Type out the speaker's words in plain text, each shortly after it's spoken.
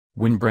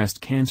When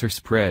breast cancer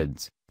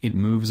spreads, it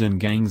moves in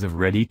gangs of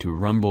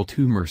ready-to-rumble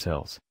tumor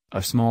cells,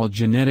 a small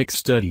genetic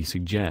study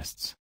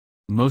suggests.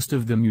 Most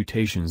of the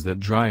mutations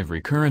that drive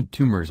recurrent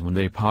tumors when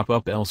they pop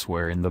up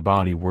elsewhere in the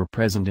body were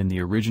present in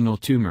the original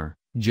tumor,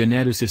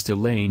 geneticist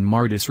Elaine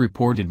Mardis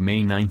reported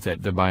May 9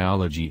 at the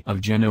Biology of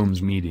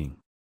Genomes meeting.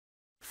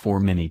 For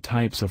many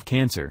types of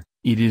cancer,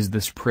 it is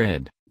the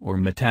spread, or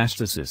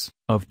metastasis,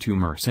 of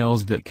tumor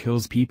cells that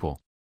kills people.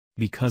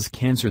 Because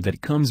cancer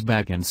that comes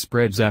back and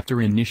spreads after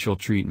initial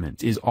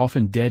treatment is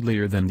often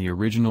deadlier than the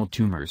original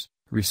tumors,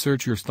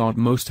 researchers thought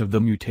most of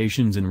the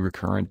mutations in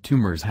recurrent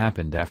tumors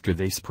happened after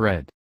they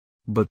spread.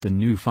 But the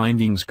new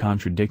findings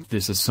contradict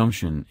this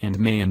assumption and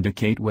may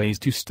indicate ways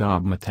to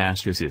stop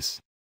metastasis.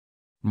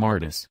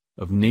 Mardis,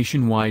 of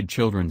Nationwide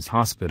Children's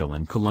Hospital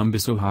in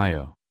Columbus,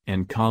 Ohio,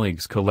 and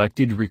colleagues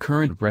collected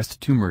recurrent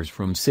breast tumors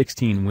from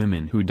 16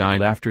 women who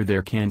died after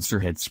their cancer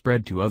had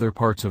spread to other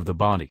parts of the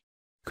body.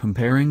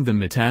 Comparing the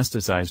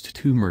metastasized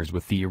tumors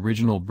with the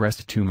original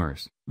breast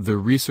tumors, the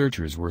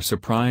researchers were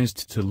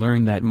surprised to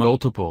learn that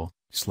multiple,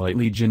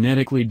 slightly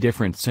genetically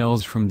different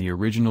cells from the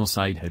original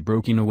site had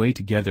broken away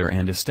together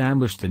and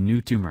established the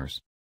new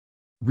tumors.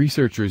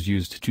 Researchers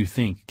used to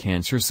think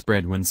cancer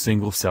spread when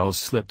single cells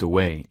slipped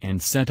away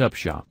and set up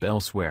shop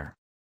elsewhere.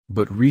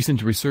 But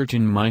recent research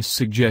in mice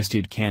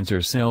suggested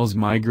cancer cells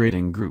migrate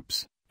in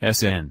groups,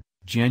 SN,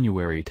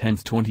 January 10,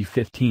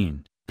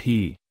 2015,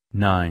 p.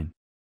 9.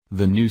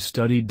 The new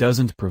study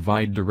doesn't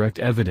provide direct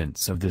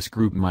evidence of this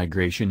group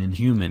migration in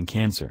human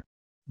cancer.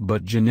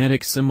 But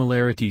genetic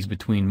similarities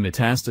between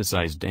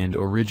metastasized and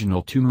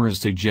original tumors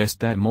suggest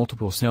that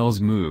multiple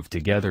cells move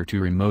together to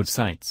remote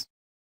sites.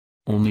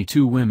 Only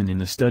 2 women in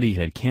the study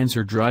had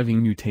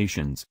cancer-driving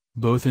mutations,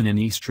 both in an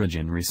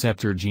estrogen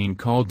receptor gene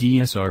called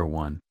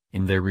ESR1,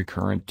 in their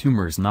recurrent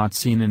tumors not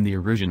seen in the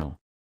original.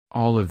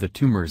 All of the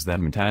tumors that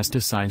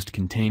metastasized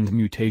contained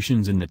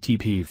mutations in the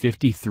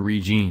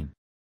TP53 gene.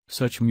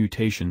 Such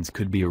mutations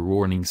could be a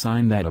warning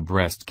sign that a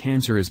breast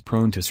cancer is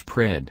prone to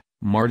spread,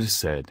 Mardis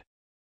said.